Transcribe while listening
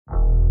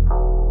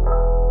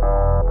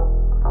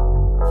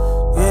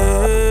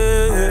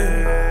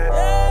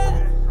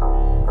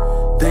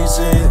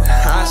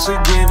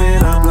should give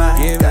it up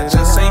like that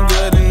just ain't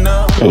good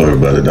enough. Hello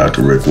everybody,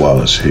 Dr. Rick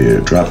Wallace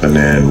here, dropping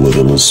in with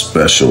a little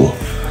special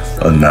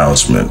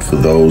announcement for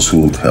those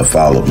who have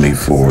followed me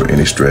for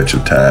any stretch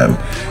of time.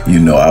 You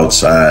know,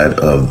 outside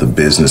of the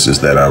businesses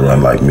that I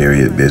run, like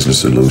Myriad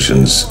Business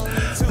Solutions,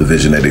 the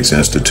Visionetics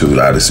Institute,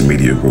 Odyssey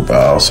Media Group,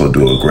 I also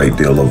do a great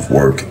deal of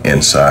work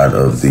inside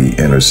of the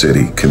inner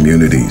city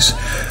communities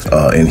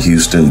in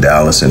Houston,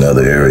 Dallas, and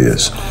other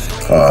areas.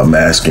 I'm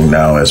asking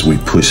now, as we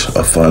push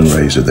a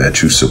fundraiser,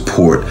 that you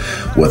support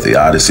what the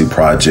Odyssey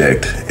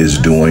Project is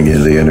doing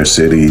in the inner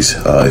cities,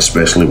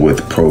 especially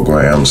with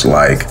programs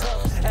like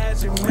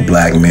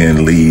Black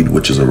Men Lead,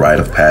 which is a rite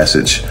of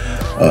passage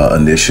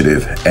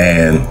initiative,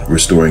 and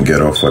Restoring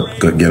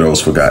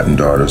Ghetto's Forgotten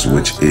Daughters,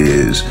 which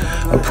is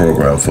a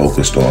program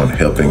focused on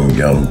helping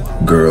young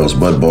girls,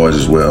 but boys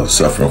as well,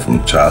 suffering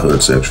from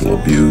childhood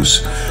sexual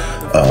abuse,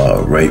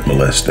 rape,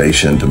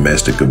 molestation,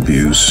 domestic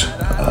abuse,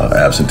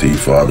 absentee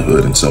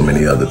fatherhood, and so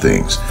many other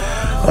things.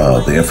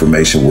 The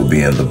information will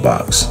be in the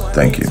box.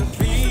 Thank you.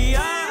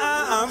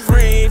 I'm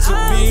free to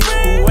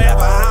be